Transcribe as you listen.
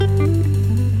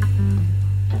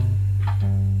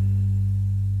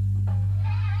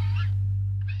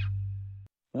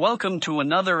Welcome to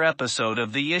another episode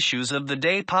of the Issues of the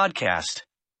Day podcast.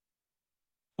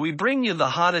 We bring you the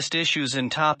hottest issues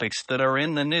and topics that are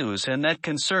in the news and that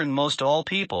concern most all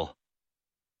people.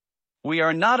 We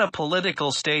are not a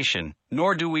political station,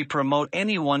 nor do we promote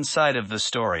any one side of the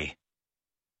story.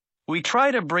 We try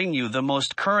to bring you the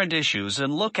most current issues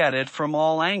and look at it from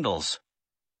all angles.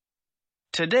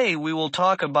 Today we will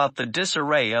talk about the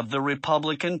disarray of the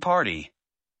Republican Party.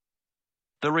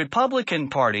 The Republican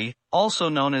Party, also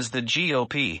known as the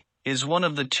GOP, is one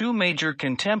of the two major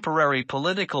contemporary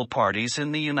political parties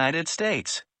in the United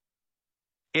States.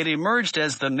 It emerged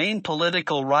as the main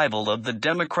political rival of the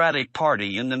Democratic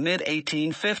Party in the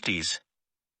mid-1850s.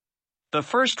 The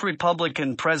first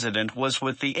Republican president was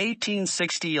with the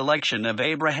 1860 election of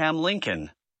Abraham Lincoln.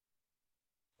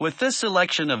 With this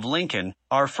election of Lincoln,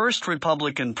 our first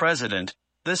Republican president,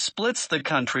 this splits the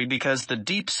country because the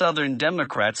deep Southern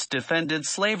Democrats defended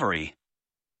slavery.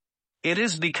 It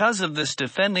is because of this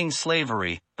defending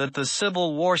slavery that the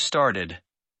Civil War started.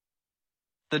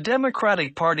 The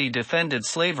Democratic Party defended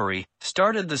slavery,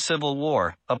 started the Civil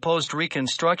War, opposed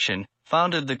Reconstruction,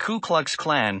 founded the Ku Klux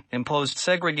Klan, imposed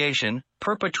segregation,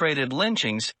 perpetrated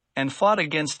lynchings, and fought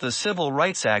against the Civil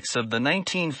Rights Acts of the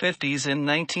 1950s and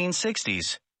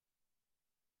 1960s.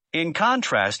 In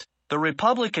contrast, the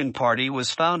Republican Party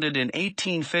was founded in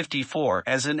 1854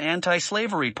 as an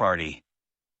anti-slavery party.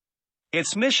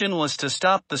 Its mission was to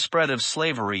stop the spread of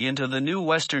slavery into the new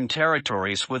Western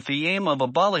territories with the aim of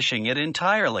abolishing it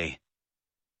entirely.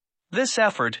 This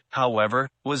effort, however,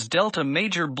 was dealt a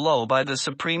major blow by the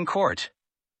Supreme Court.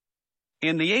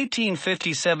 In the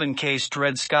 1857 case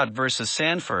Dred Scott v.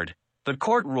 Sandford, the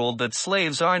court ruled that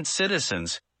slaves aren't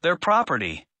citizens, they're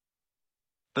property.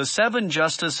 The 7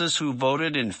 justices who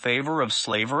voted in favor of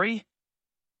slavery?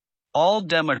 All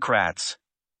Democrats.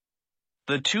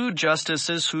 The 2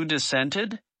 justices who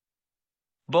dissented?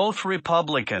 Both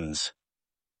Republicans.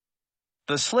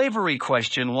 The slavery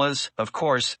question was, of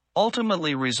course,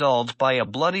 ultimately resolved by a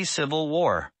bloody civil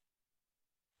war.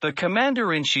 The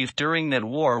commander-in-chief during that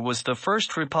war was the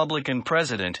first Republican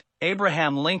president,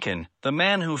 Abraham Lincoln, the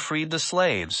man who freed the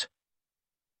slaves.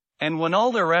 And when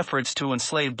all their efforts to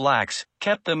enslave blacks,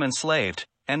 kept them enslaved,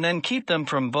 and then keep them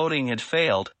from voting had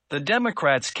failed, the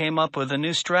Democrats came up with a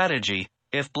new strategy: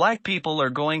 if black people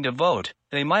are going to vote,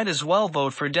 they might as well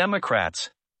vote for Democrats.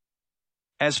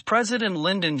 As President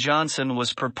Lyndon Johnson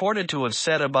was purported to have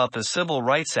said about the Civil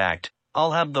Rights Act,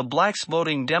 "I'll have the blacks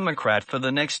voting Democrat for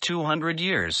the next 200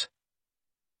 years.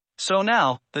 So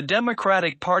now, the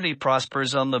Democratic Party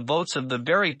prospers on the votes of the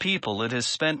very people it has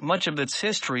spent much of its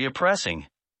history oppressing.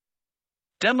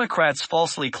 Democrats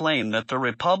falsely claim that the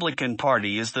Republican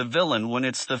Party is the villain when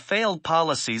it's the failed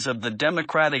policies of the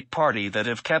Democratic Party that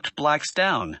have kept blacks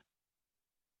down.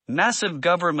 Massive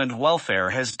government welfare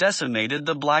has decimated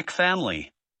the black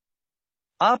family.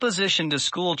 Opposition to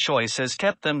school choice has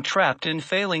kept them trapped in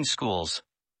failing schools.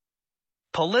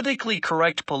 Politically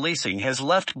correct policing has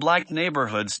left black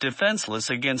neighborhoods defenseless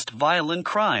against violent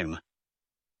crime.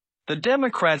 The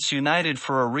Democrats united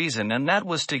for a reason, and that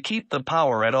was to keep the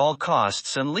power at all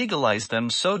costs and legalize them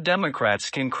so Democrats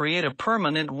can create a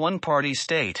permanent one-party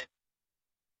state.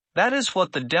 That is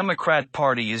what the Democrat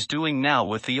Party is doing now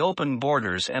with the open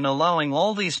borders and allowing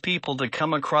all these people to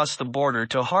come across the border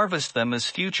to harvest them as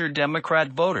future Democrat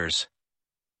voters.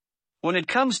 When it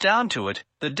comes down to it,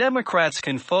 the Democrats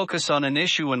can focus on an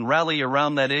issue and rally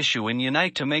around that issue and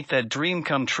unite to make that dream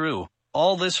come true.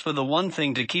 All this for the one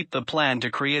thing: to keep the plan to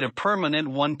create a permanent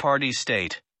one-party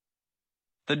state.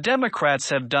 The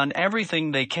Democrats have done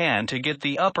everything they can to get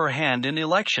the upper hand in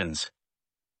elections.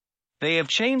 They have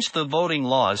changed the voting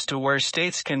laws to where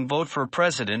states can vote for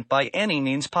president by any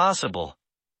means possible.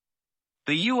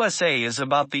 The USA is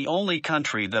about the only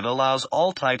country that allows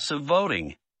all types of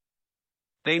voting.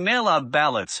 They mail out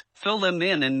ballots, fill them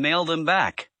in and mail them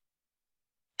back.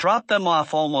 Drop them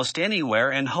off almost anywhere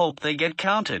and hope they get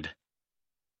counted.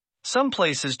 Some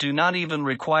places do not even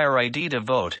require ID to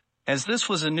vote, as this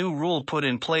was a new rule put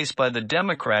in place by the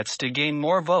Democrats to gain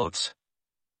more votes.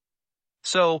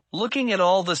 So, looking at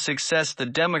all the success the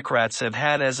Democrats have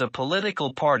had as a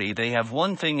political party, they have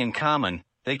one thing in common: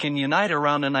 they can unite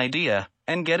around an idea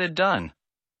and get it done.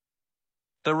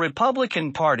 The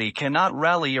Republican Party cannot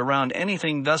rally around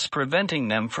anything, thus preventing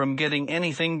them from getting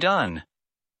anything done.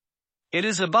 It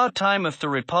is about time if the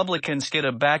Republicans get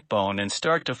a backbone and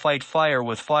start to fight fire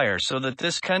with fire so that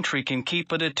this country can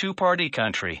keep it a two-party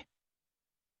country.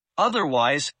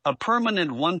 Otherwise, a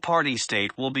permanent one-party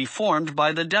state will be formed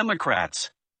by the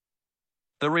Democrats.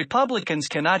 The Republicans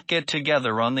cannot get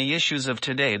together on the issues of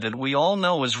today that we all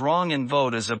know is wrong and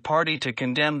vote as a party to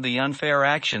condemn the unfair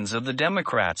actions of the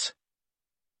Democrats.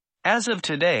 As of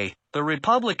today, the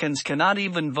Republicans cannot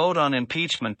even vote on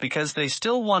impeachment because they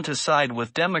still want to side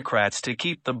with Democrats to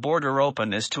keep the border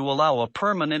open as to allow a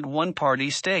permanent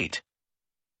one-party state.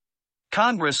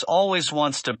 Congress always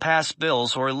wants to pass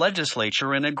bills or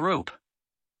legislature in a group.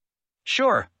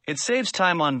 Sure, it saves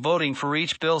time on voting for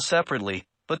each bill separately,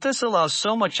 but this allows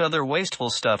so much other wasteful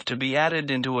stuff to be added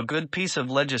into a good piece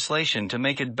of legislation to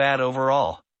make it bad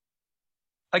overall.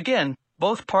 Again,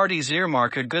 both parties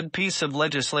earmark a good piece of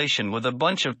legislation with a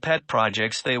bunch of pet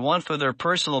projects they want for their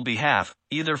personal behalf,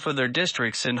 either for their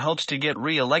districts in hopes to get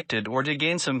re-elected or to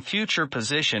gain some future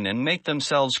position and make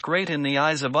themselves great in the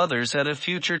eyes of others at a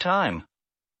future time.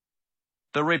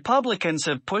 The Republicans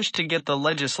have pushed to get the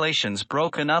legislations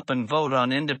broken up and vote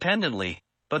on independently,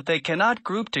 but they cannot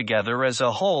group together as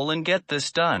a whole and get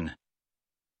this done.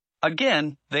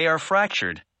 Again, they are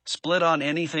fractured, split on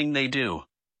anything they do.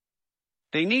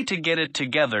 They need to get it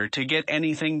together to get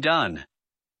anything done.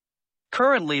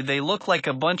 Currently they look like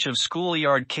a bunch of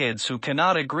schoolyard kids who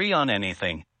cannot agree on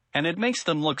anything, and it makes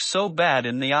them look so bad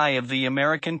in the eye of the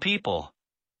American people.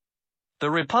 The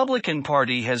Republican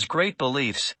Party has great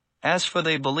beliefs, as for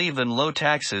they believe in low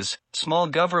taxes, small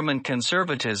government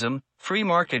conservatism, free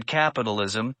market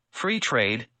capitalism, free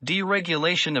trade,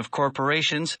 deregulation of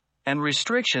corporations, and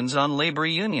restrictions on labor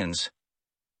unions.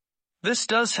 This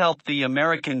does help the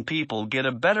American people get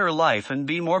a better life and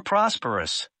be more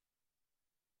prosperous.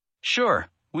 Sure,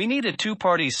 we need a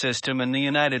two-party system in the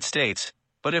United States,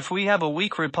 but if we have a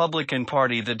weak Republican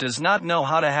Party that does not know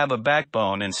how to have a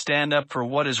backbone and stand up for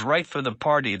what is right for the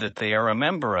party that they are a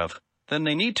member of, then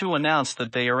they need to announce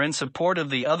that they are in support of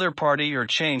the other party or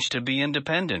change to be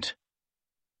independent.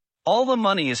 All the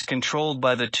money is controlled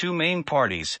by the two main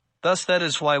parties, thus that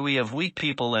is why we have weak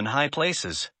people in high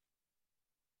places.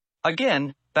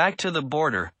 Again, back to the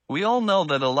border, we all know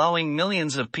that allowing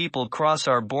millions of people cross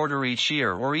our border each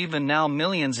year or even now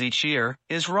millions each year,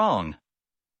 is wrong.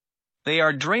 They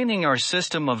are draining our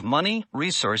system of money,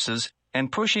 resources,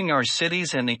 and pushing our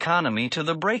cities and economy to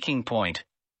the breaking point.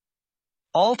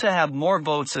 All to have more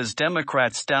votes as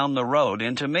Democrats down the road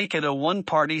and to make it a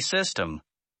one-party system.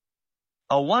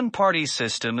 A one-party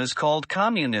system is called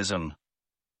communism.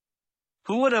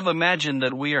 Who would have imagined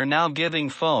that we are now giving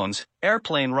phones,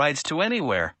 airplane rides to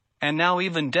anywhere, and now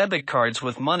even debit cards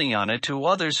with money on it to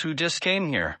others who just came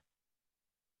here?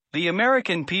 The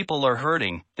American people are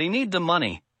hurting, they need the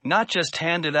money, not just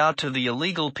hand it out to the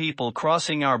illegal people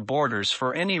crossing our borders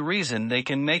for any reason they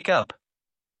can make up.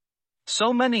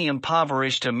 So many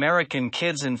impoverished American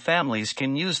kids and families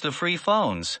can use the free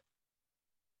phones.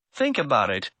 Think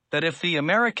about it, that if the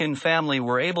American family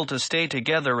were able to stay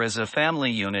together as a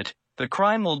family unit, the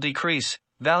crime will decrease,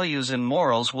 values and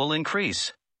morals will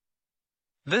increase.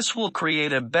 This will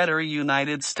create a better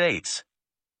United States.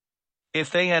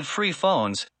 If they had free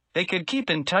phones, they could keep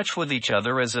in touch with each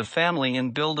other as a family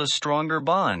and build a stronger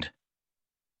bond.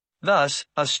 Thus,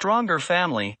 a stronger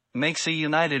family makes a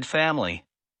united family.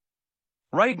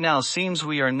 Right now seems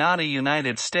we are not a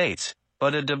United States,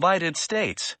 but a divided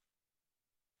states.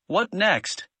 What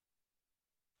next?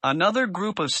 Another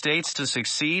group of states to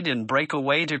succeed and break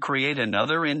away to create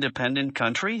another independent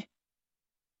country?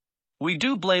 We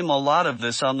do blame a lot of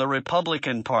this on the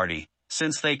Republican Party,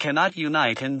 since they cannot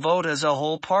unite and vote as a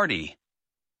whole party.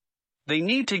 They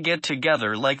need to get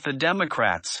together like the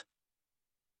Democrats.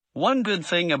 One good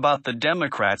thing about the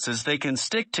Democrats is they can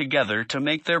stick together to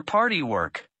make their party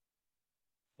work.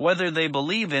 Whether they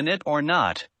believe in it or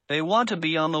not, they want to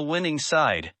be on the winning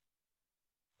side.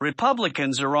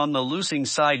 Republicans are on the losing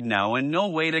side now and no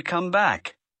way to come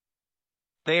back.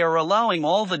 They are allowing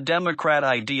all the Democrat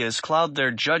ideas cloud their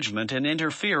judgment and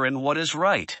interfere in what is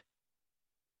right.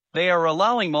 They are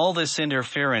allowing all this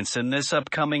interference in this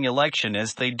upcoming election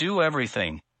as they do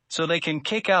everything, so they can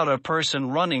kick out a person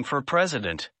running for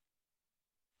president.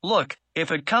 Look,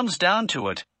 if it comes down to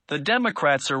it, the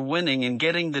Democrats are winning and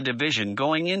getting the division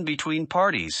going in between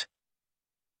parties.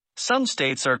 Some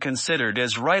states are considered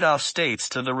as write-off states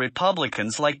to the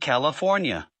Republicans like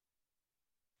California.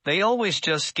 They always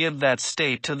just give that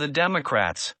state to the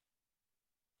Democrats.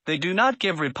 They do not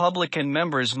give Republican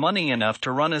members money enough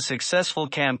to run a successful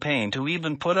campaign to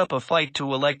even put up a fight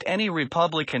to elect any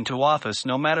Republican to office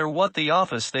no matter what the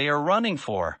office they are running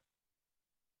for.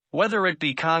 Whether it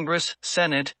be Congress,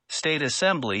 Senate, State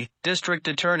Assembly, District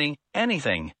Attorney,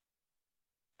 anything.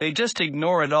 They just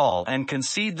ignore it all and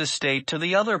concede the state to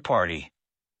the other party.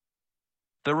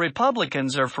 The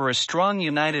Republicans are for a strong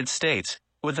United States,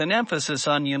 with an emphasis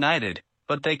on united,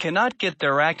 but they cannot get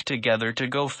their act together to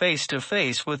go face to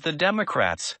face with the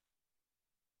Democrats.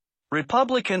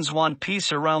 Republicans want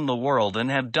peace around the world and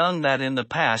have done that in the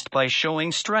past by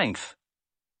showing strength.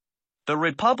 The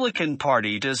Republican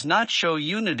Party does not show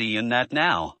unity in that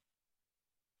now.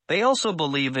 They also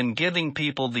believe in giving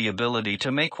people the ability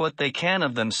to make what they can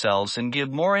of themselves and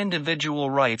give more individual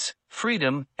rights,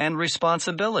 freedom, and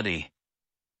responsibility.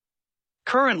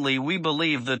 Currently, we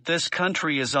believe that this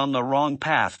country is on the wrong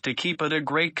path to keep it a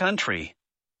great country.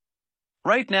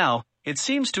 Right now, it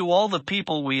seems to all the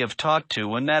people we have talked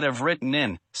to and that have written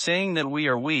in, saying that we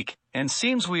are weak, and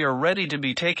seems we are ready to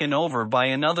be taken over by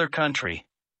another country.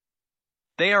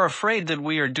 They are afraid that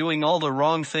we are doing all the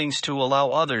wrong things to allow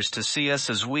others to see us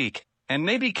as weak, and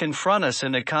maybe confront us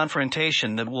in a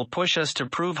confrontation that will push us to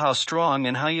prove how strong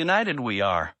and how united we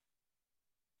are.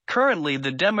 Currently,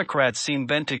 the Democrats seem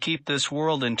bent to keep this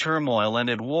world in turmoil and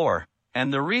at war,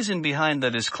 and the reason behind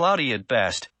that is cloudy at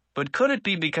best. But could it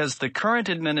be because the current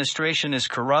administration is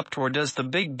corrupt, or does the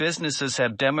big businesses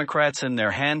have Democrats in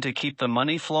their hand to keep the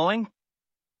money flowing?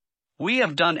 We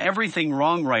have done everything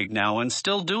wrong right now and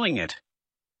still doing it.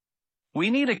 We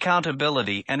need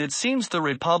accountability, and it seems the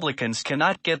Republicans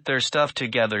cannot get their stuff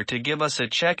together to give us a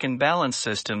check and balance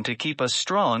system to keep us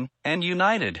strong and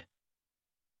united.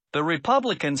 The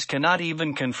Republicans cannot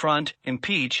even confront,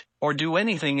 impeach, or do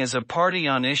anything as a party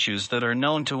on issues that are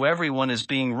known to everyone as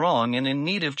being wrong and in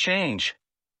need of change.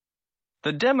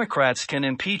 The Democrats can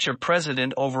impeach a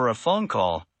president over a phone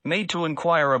call made to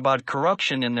inquire about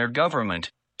corruption in their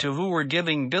government, to who we're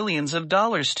giving billions of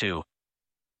dollars to.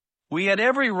 We had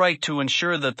every right to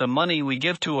ensure that the money we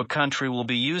give to a country will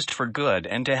be used for good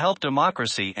and to help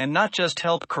democracy and not just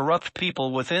help corrupt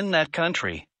people within that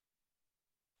country.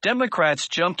 Democrats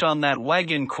jumped on that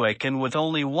wagon quick and with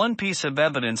only one piece of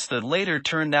evidence that later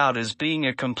turned out as being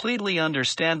a completely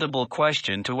understandable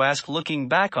question to ask looking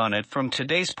back on it from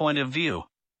today's point of view.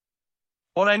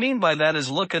 What I mean by that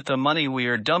is look at the money we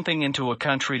are dumping into a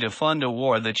country to fund a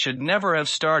war that should never have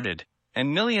started,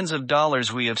 and millions of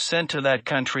dollars we have sent to that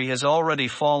country has already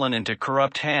fallen into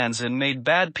corrupt hands and made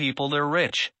bad people their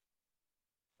rich.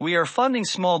 We are funding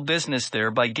small business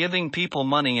there by giving people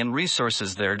money and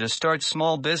resources there to start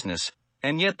small business,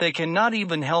 and yet they cannot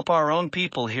even help our own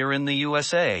people here in the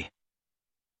USA.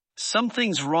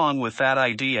 Something's wrong with that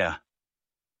idea.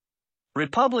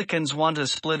 Republicans want to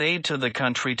split aid to the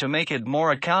country to make it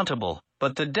more accountable,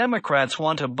 but the Democrats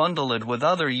want to bundle it with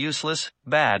other useless,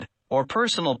 bad, or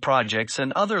personal projects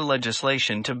and other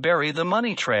legislation to bury the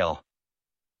money trail.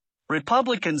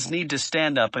 Republicans need to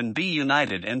stand up and be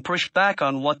united and push back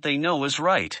on what they know is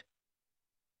right.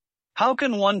 How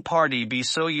can one party be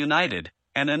so united,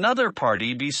 and another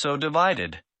party be so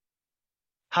divided?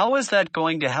 How is that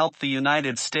going to help the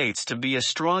United States to be a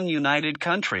strong, united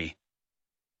country?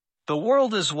 The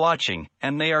world is watching,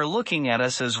 and they are looking at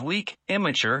us as weak,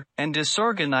 immature, and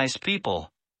disorganized people.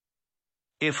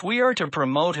 If we are to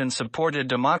promote and support a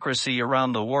democracy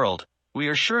around the world, we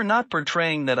are sure not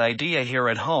portraying that idea here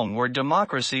at home where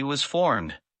democracy was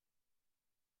formed.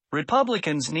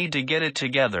 Republicans need to get it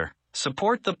together,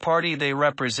 support the party they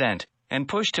represent, and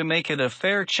push to make it a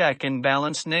fair check and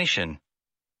balanced nation.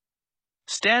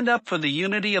 Stand up for the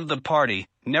unity of the party,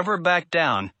 never back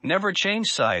down, never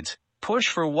change sides, push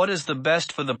for what is the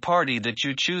best for the party that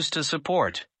you choose to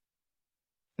support.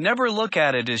 Never look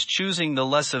at it as choosing the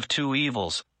less of two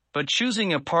evils, but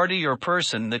choosing a party or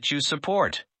person that you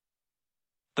support.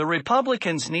 The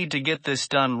Republicans need to get this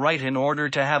done right in order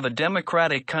to have a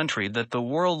democratic country that the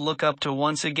world look up to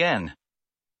once again.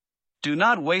 Do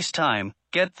not waste time,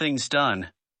 get things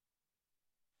done.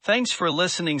 Thanks for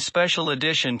listening, special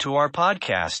edition to our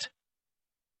podcast.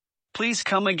 Please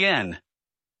come again.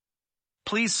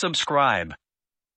 Please subscribe.